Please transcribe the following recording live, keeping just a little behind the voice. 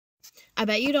I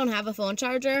bet you don't have a phone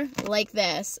charger like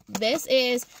this. This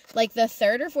is like the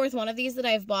third or fourth one of these that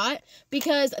I've bought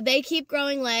because they keep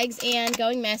growing legs and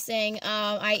going missing,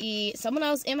 i.e. someone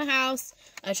else in my house,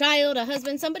 a child, a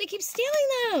husband, somebody keeps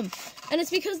stealing them. And it's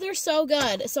because they're so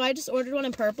good. So I just ordered one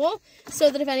in purple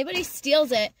so that if anybody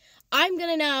steals it, I'm going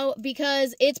to know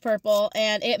because it's purple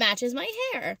and it matches my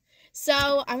hair.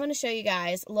 So I'm going to show you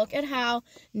guys. Look at how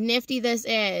nifty this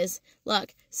is.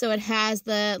 Look, so it has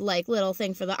the like little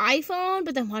thing for the iPhone,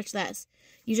 but then watch this.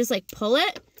 You just like pull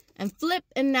it and flip,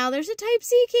 and now there's a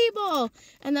Type-C cable.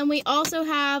 And then we also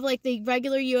have like the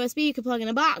regular USB you can plug in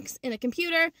a box in a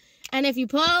computer. And if you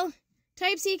pull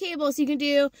Type-C cables, you can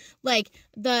do like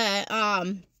the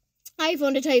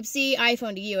iPhone to Type-C,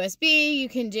 iPhone to USB. You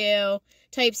can do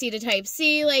Type-C to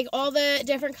Type-C, like all the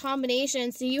different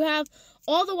combinations. So you have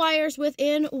all the wires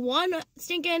within one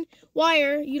stinking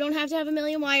wire. You don't have to have a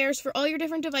million wires for all your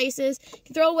different devices. You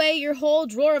can throw away your whole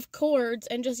drawer of cords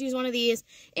and just use one of these.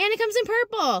 And it comes in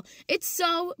purple. It's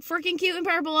so freaking cute in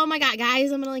purple. Oh my god,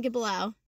 guys, I'm going to link it below.